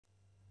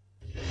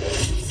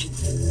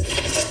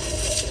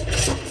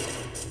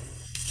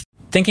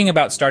Thinking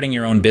about starting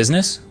your own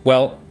business?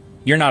 Well,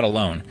 you're not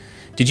alone.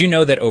 Did you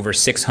know that over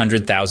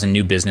 600,000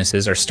 new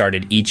businesses are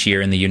started each year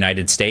in the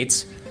United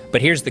States?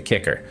 But here's the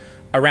kicker.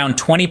 Around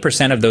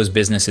 20% of those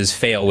businesses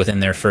fail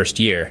within their first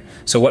year.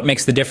 So what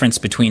makes the difference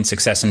between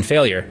success and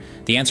failure?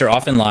 The answer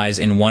often lies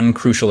in one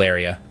crucial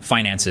area: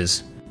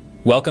 finances.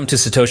 Welcome to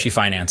Satoshi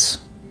Finance,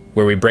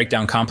 where we break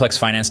down complex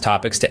finance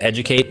topics to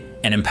educate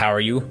and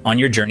empower you on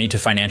your journey to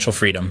financial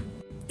freedom.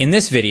 In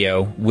this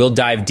video, we'll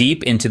dive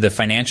deep into the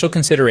financial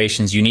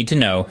considerations you need to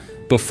know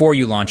before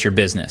you launch your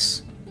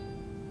business.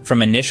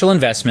 From initial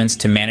investments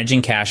to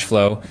managing cash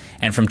flow,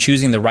 and from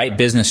choosing the right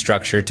business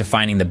structure to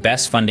finding the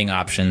best funding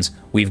options,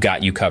 we've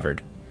got you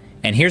covered.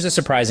 And here's a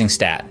surprising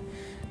stat.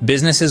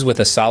 Businesses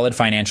with a solid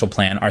financial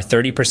plan are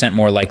 30%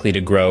 more likely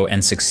to grow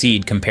and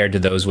succeed compared to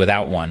those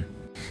without one.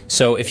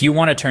 So if you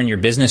want to turn your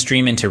business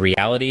dream into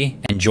reality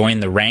and join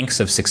the ranks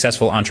of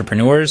successful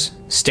entrepreneurs,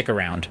 stick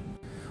around.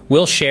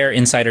 We'll share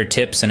insider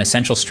tips and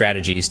essential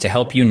strategies to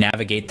help you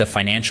navigate the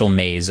financial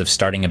maze of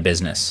starting a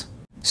business.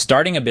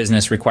 Starting a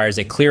business requires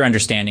a clear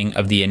understanding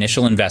of the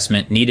initial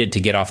investment needed to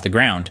get off the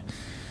ground.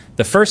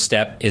 The first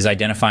step is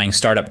identifying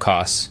startup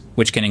costs,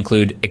 which can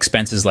include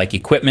expenses like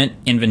equipment,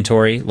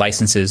 inventory,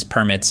 licenses,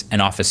 permits,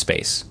 and office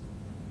space.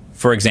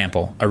 For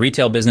example, a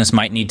retail business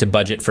might need to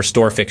budget for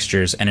store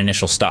fixtures and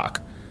initial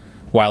stock,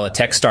 while a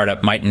tech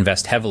startup might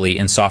invest heavily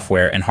in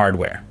software and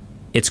hardware.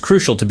 It's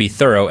crucial to be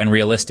thorough and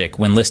realistic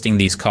when listing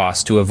these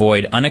costs to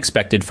avoid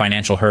unexpected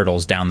financial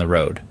hurdles down the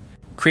road.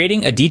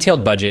 Creating a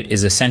detailed budget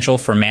is essential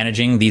for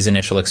managing these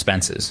initial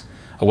expenses.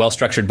 A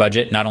well-structured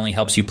budget not only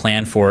helps you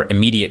plan for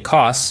immediate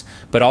costs,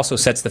 but also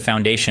sets the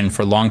foundation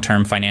for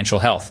long-term financial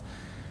health.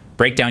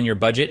 Break down your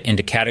budget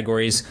into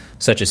categories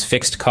such as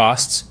fixed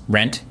costs,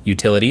 rent,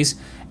 utilities,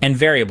 and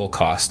variable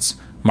costs,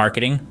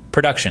 marketing,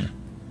 production.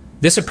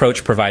 This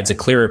approach provides a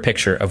clearer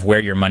picture of where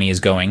your money is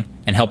going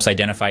and helps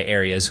identify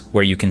areas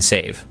where you can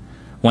save.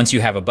 Once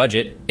you have a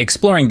budget,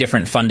 exploring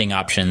different funding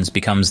options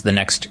becomes the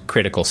next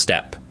critical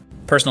step.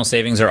 Personal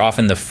savings are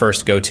often the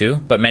first go-to,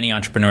 but many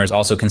entrepreneurs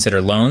also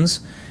consider loans,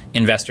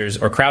 investors,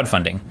 or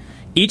crowdfunding.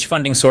 Each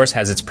funding source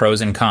has its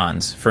pros and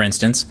cons. For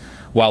instance,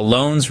 while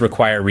loans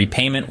require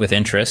repayment with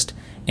interest,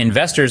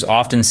 investors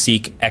often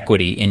seek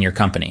equity in your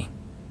company.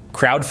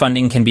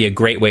 Crowdfunding can be a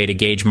great way to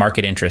gauge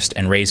market interest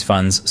and raise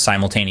funds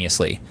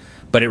simultaneously,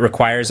 but it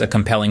requires a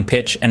compelling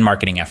pitch and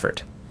marketing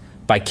effort.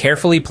 By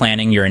carefully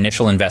planning your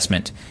initial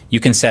investment, you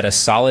can set a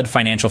solid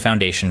financial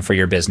foundation for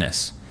your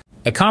business.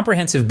 A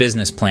comprehensive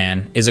business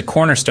plan is a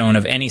cornerstone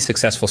of any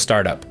successful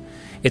startup.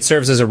 It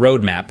serves as a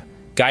roadmap,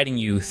 guiding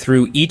you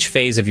through each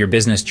phase of your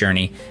business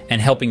journey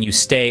and helping you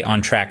stay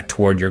on track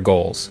toward your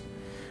goals.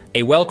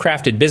 A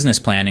well-crafted business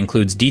plan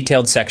includes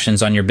detailed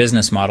sections on your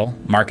business model,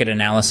 market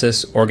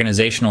analysis,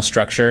 organizational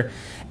structure,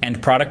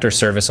 and product or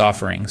service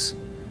offerings.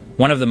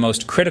 One of the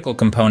most critical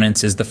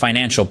components is the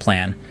financial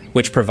plan,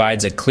 which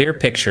provides a clear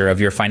picture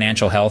of your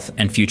financial health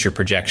and future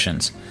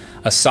projections.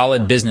 A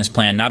solid business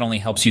plan not only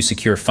helps you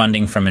secure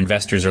funding from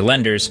investors or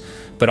lenders,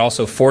 but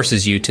also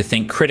forces you to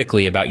think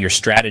critically about your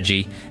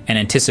strategy and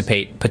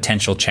anticipate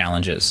potential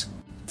challenges.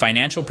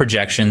 Financial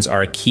projections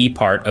are a key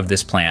part of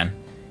this plan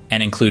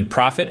and include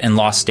profit and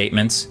loss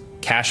statements,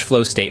 cash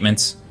flow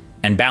statements,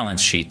 and balance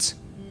sheets.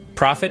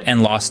 Profit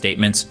and loss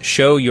statements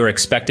show your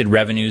expected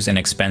revenues and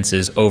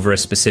expenses over a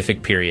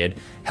specific period,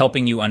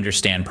 helping you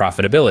understand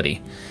profitability.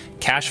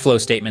 Cash flow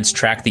statements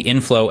track the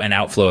inflow and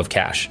outflow of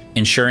cash,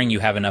 ensuring you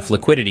have enough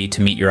liquidity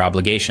to meet your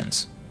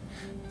obligations.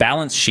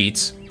 Balance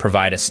sheets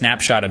provide a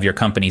snapshot of your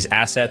company's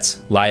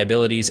assets,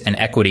 liabilities, and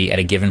equity at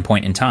a given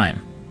point in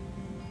time.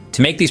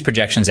 To make these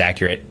projections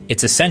accurate,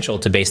 it's essential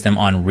to base them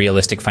on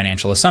realistic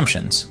financial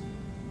assumptions.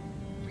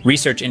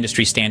 Research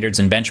industry standards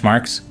and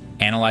benchmarks,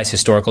 analyze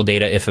historical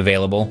data if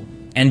available,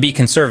 and be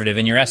conservative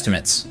in your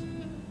estimates.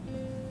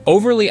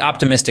 Overly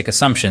optimistic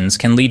assumptions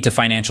can lead to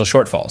financial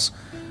shortfalls,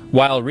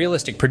 while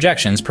realistic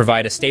projections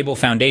provide a stable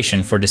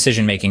foundation for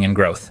decision-making and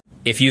growth.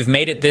 If you've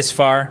made it this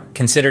far,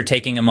 consider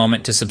taking a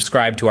moment to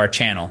subscribe to our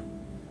channel.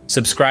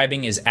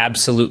 Subscribing is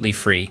absolutely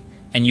free,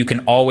 and you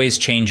can always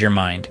change your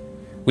mind.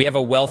 We have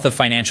a wealth of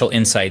financial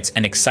insights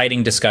and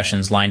exciting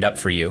discussions lined up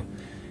for you.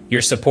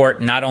 Your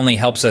support not only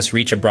helps us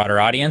reach a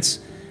broader audience,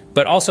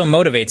 but also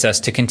motivates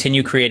us to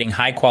continue creating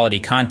high-quality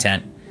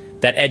content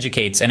that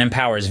educates and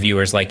empowers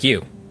viewers like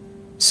you.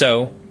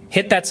 So,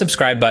 hit that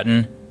subscribe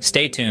button,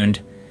 stay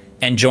tuned,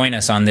 and join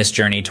us on this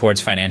journey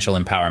towards financial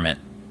empowerment.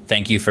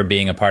 Thank you for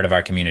being a part of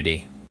our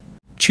community.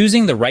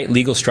 Choosing the right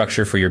legal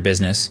structure for your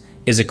business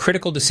is a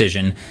critical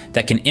decision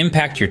that can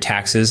impact your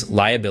taxes,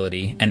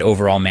 liability, and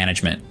overall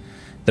management.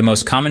 The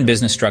most common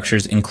business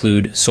structures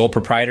include sole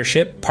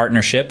proprietorship,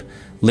 partnership,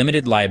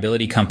 limited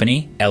liability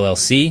company,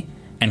 LLC,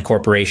 and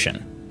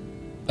corporation.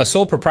 A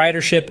sole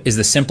proprietorship is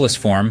the simplest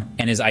form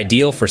and is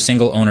ideal for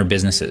single-owner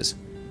businesses,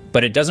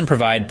 but it doesn't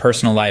provide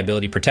personal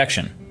liability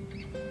protection.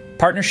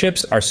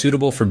 Partnerships are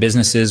suitable for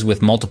businesses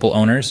with multiple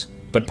owners,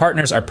 but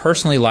partners are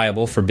personally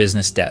liable for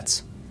business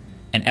debts.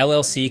 An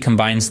LLC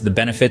combines the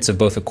benefits of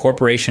both a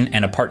corporation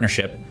and a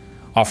partnership,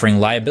 offering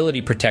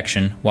liability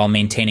protection while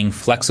maintaining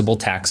flexible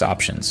tax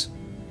options.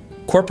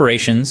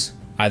 Corporations,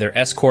 either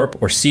S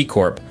Corp or C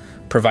Corp,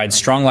 provide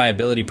strong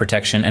liability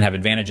protection and have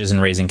advantages in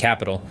raising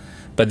capital,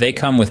 but they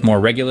come with more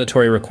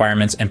regulatory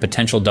requirements and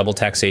potential double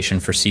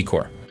taxation for C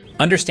Corp.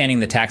 Understanding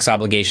the tax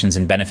obligations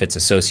and benefits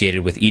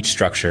associated with each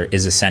structure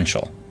is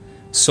essential.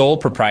 Sole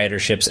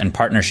proprietorships and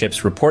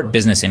partnerships report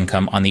business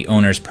income on the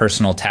owner's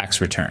personal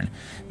tax return,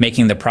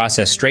 making the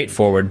process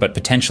straightforward but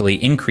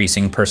potentially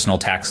increasing personal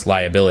tax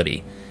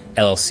liability.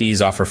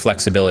 LLCs offer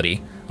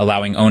flexibility,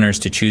 allowing owners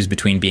to choose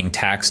between being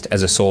taxed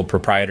as a sole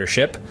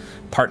proprietorship,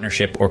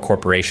 partnership, or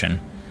corporation.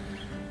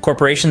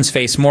 Corporations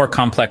face more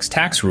complex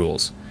tax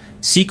rules.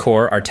 C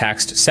Corp are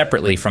taxed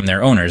separately from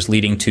their owners,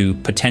 leading to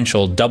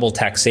potential double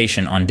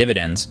taxation on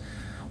dividends,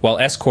 while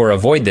S Corp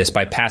avoid this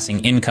by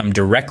passing income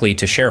directly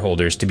to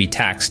shareholders to be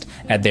taxed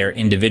at their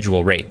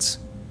individual rates.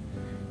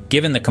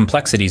 Given the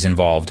complexities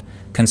involved,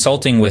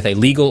 consulting with a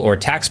legal or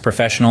tax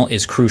professional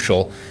is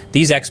crucial.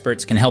 These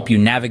experts can help you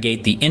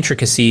navigate the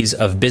intricacies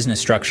of business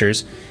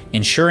structures,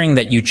 ensuring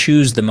that you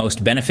choose the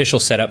most beneficial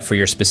setup for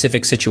your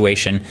specific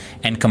situation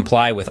and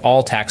comply with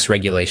all tax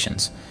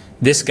regulations.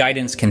 This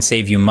guidance can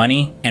save you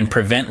money and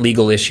prevent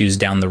legal issues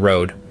down the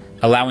road,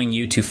 allowing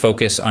you to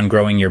focus on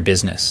growing your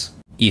business.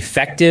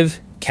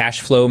 Effective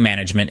cash flow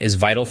management is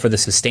vital for the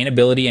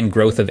sustainability and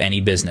growth of any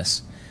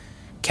business.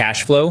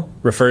 Cash flow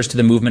refers to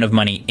the movement of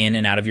money in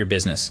and out of your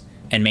business,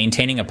 and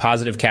maintaining a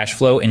positive cash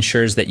flow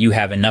ensures that you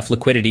have enough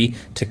liquidity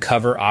to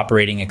cover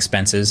operating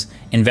expenses,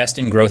 invest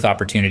in growth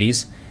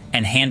opportunities,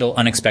 and handle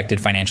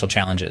unexpected financial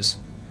challenges.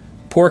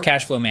 Poor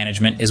cash flow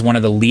management is one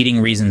of the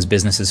leading reasons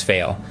businesses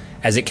fail,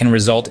 as it can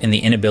result in the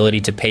inability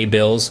to pay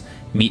bills,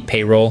 meet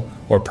payroll,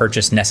 or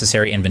purchase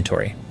necessary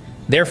inventory.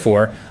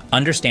 Therefore,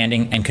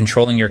 understanding and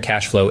controlling your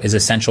cash flow is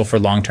essential for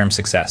long-term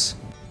success.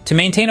 To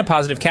maintain a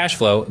positive cash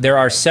flow, there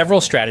are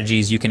several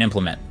strategies you can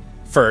implement.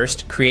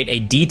 First, create a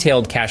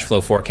detailed cash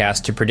flow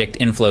forecast to predict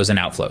inflows and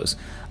outflows,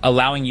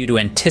 allowing you to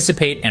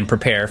anticipate and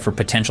prepare for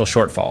potential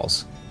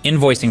shortfalls.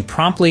 Invoicing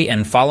promptly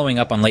and following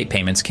up on late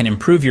payments can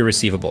improve your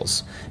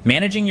receivables.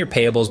 Managing your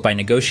payables by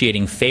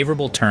negotiating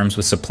favorable terms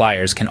with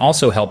suppliers can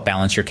also help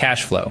balance your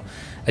cash flow.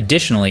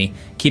 Additionally,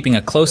 keeping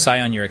a close eye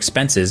on your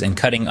expenses and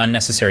cutting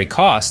unnecessary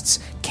costs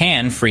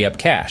can free up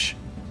cash.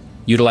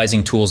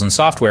 Utilizing tools and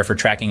software for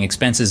tracking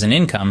expenses and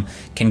income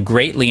can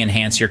greatly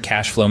enhance your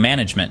cash flow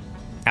management.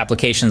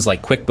 Applications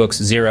like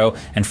QuickBooks, Xero,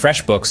 and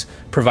FreshBooks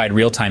provide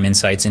real-time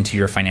insights into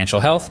your financial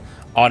health,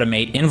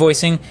 automate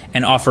invoicing,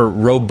 and offer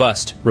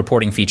robust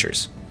reporting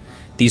features.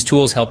 These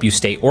tools help you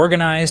stay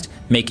organized,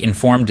 make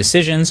informed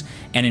decisions,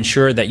 and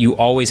ensure that you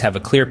always have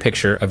a clear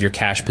picture of your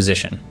cash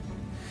position.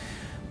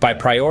 By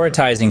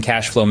prioritizing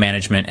cash flow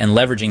management and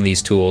leveraging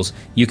these tools,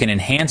 you can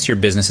enhance your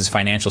business's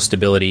financial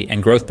stability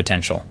and growth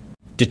potential.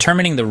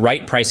 Determining the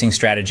right pricing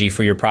strategy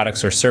for your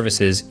products or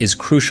services is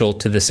crucial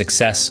to the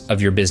success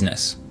of your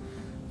business.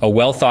 A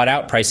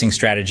well-thought-out pricing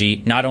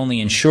strategy not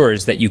only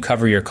ensures that you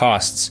cover your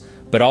costs,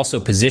 but also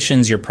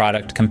positions your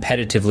product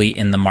competitively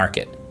in the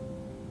market.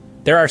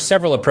 There are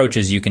several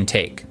approaches you can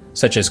take,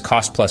 such as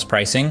cost-plus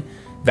pricing,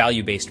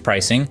 value-based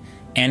pricing,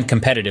 and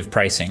competitive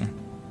pricing.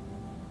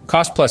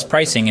 Cost-plus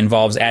pricing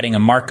involves adding a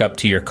markup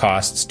to your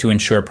costs to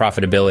ensure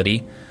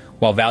profitability,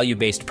 while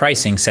value-based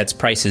pricing sets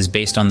prices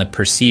based on the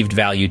perceived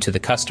value to the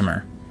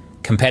customer.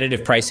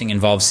 Competitive pricing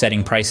involves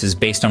setting prices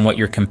based on what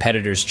your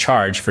competitors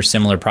charge for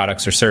similar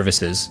products or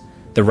services.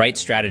 The right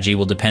strategy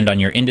will depend on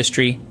your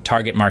industry,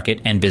 target market,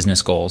 and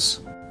business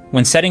goals.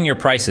 When setting your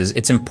prices,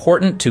 it's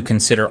important to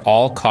consider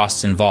all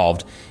costs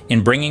involved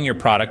in bringing your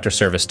product or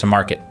service to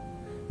market.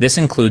 This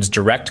includes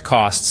direct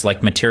costs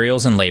like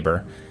materials and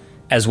labor,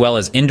 as well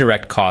as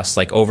indirect costs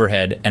like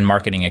overhead and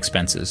marketing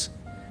expenses.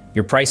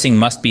 Your pricing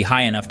must be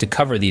high enough to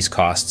cover these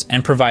costs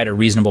and provide a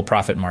reasonable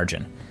profit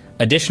margin.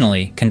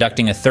 Additionally,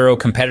 conducting a thorough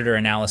competitor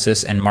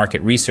analysis and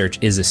market research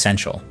is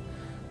essential.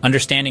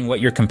 Understanding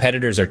what your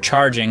competitors are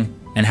charging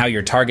and how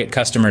your target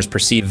customers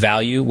perceive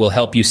value will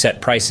help you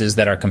set prices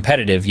that are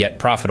competitive yet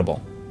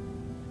profitable.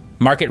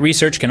 Market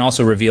research can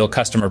also reveal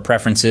customer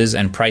preferences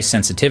and price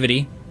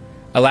sensitivity,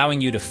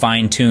 allowing you to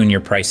fine-tune your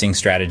pricing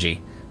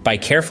strategy. By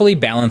carefully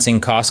balancing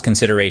cost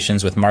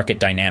considerations with market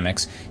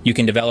dynamics, you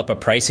can develop a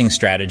pricing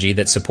strategy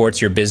that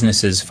supports your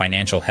business's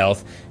financial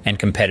health and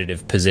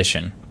competitive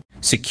position.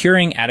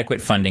 Securing adequate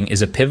funding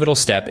is a pivotal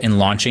step in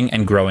launching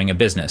and growing a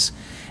business,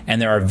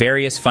 and there are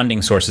various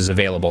funding sources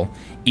available,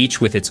 each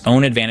with its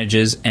own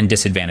advantages and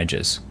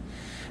disadvantages.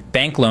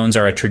 Bank loans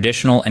are a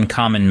traditional and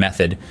common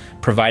method,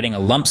 providing a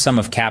lump sum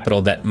of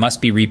capital that must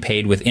be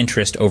repaid with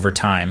interest over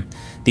time.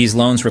 These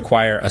loans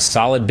require a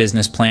solid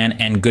business plan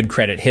and good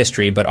credit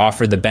history, but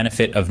offer the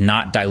benefit of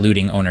not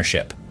diluting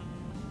ownership.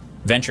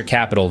 Venture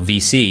capital,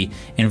 VC,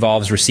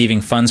 involves receiving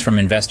funds from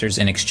investors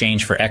in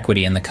exchange for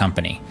equity in the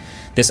company.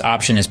 This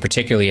option is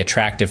particularly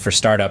attractive for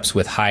startups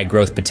with high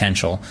growth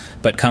potential,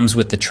 but comes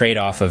with the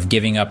trade-off of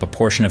giving up a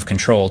portion of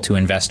control to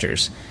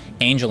investors.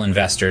 Angel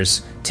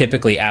investors,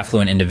 typically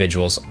affluent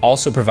individuals,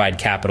 also provide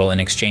capital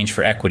in exchange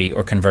for equity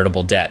or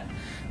convertible debt.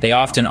 They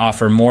often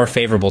offer more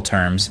favorable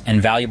terms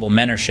and valuable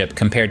mentorship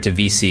compared to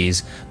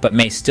VCs, but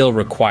may still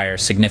require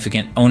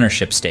significant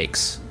ownership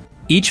stakes.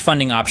 Each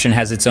funding option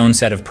has its own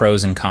set of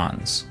pros and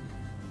cons.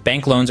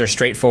 Bank loans are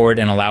straightforward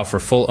and allow for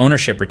full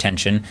ownership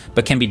retention,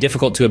 but can be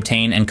difficult to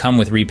obtain and come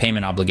with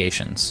repayment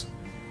obligations.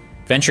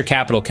 Venture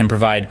capital can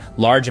provide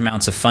large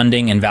amounts of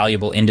funding and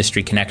valuable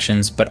industry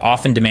connections, but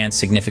often demands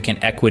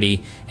significant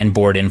equity and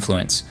board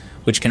influence,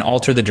 which can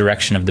alter the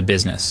direction of the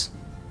business.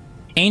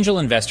 Angel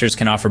investors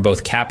can offer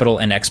both capital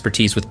and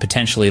expertise with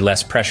potentially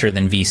less pressure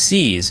than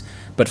VCs,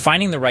 but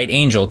finding the right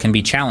angel can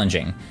be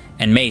challenging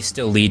and may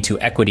still lead to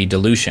equity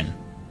dilution.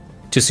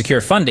 To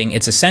secure funding,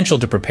 it's essential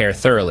to prepare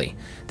thoroughly.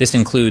 This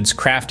includes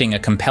crafting a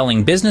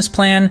compelling business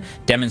plan,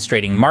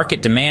 demonstrating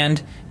market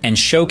demand, and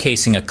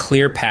showcasing a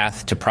clear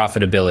path to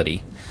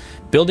profitability.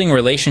 Building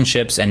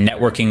relationships and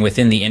networking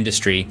within the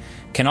industry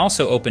can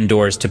also open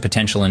doors to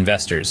potential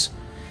investors.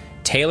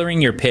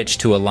 Tailoring your pitch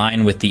to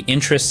align with the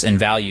interests and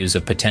values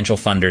of potential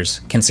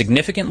funders can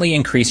significantly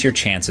increase your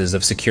chances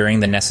of securing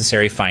the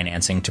necessary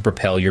financing to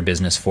propel your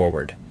business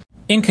forward.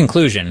 In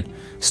conclusion,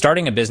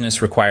 starting a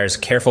business requires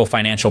careful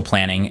financial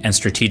planning and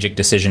strategic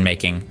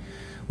decision-making.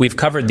 We've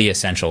covered the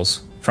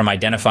essentials, from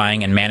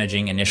identifying and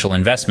managing initial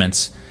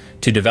investments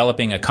to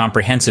developing a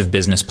comprehensive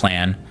business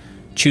plan,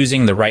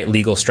 choosing the right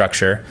legal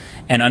structure,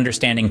 and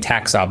understanding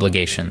tax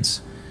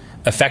obligations.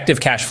 Effective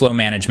cash flow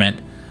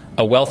management,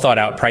 a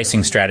well-thought-out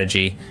pricing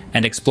strategy,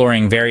 and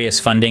exploring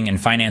various funding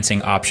and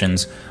financing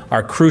options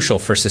are crucial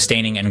for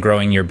sustaining and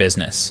growing your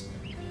business.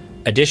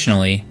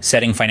 Additionally,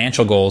 setting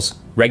financial goals,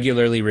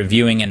 regularly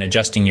reviewing and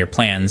adjusting your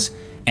plans,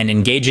 and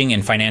engaging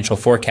in financial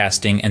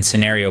forecasting and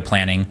scenario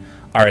planning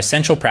are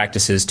essential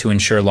practices to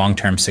ensure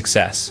long-term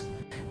success.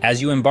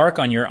 As you embark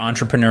on your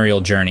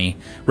entrepreneurial journey,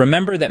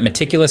 remember that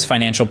meticulous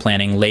financial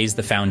planning lays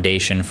the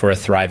foundation for a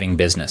thriving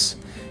business.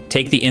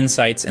 Take the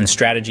insights and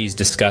strategies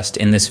discussed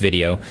in this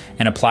video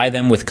and apply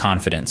them with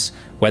confidence.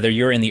 Whether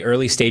you're in the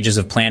early stages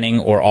of planning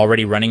or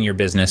already running your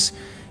business,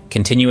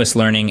 continuous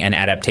learning and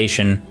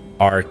adaptation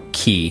are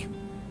key.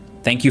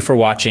 Thank you for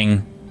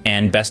watching,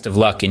 and best of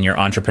luck in your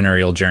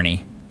entrepreneurial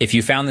journey. If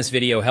you found this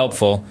video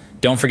helpful,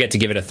 don't forget to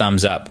give it a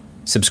thumbs up.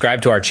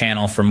 Subscribe to our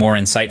channel for more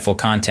insightful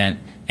content,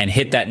 and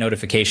hit that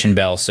notification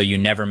bell so you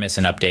never miss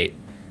an update.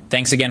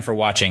 Thanks again for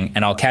watching,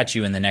 and I'll catch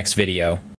you in the next video.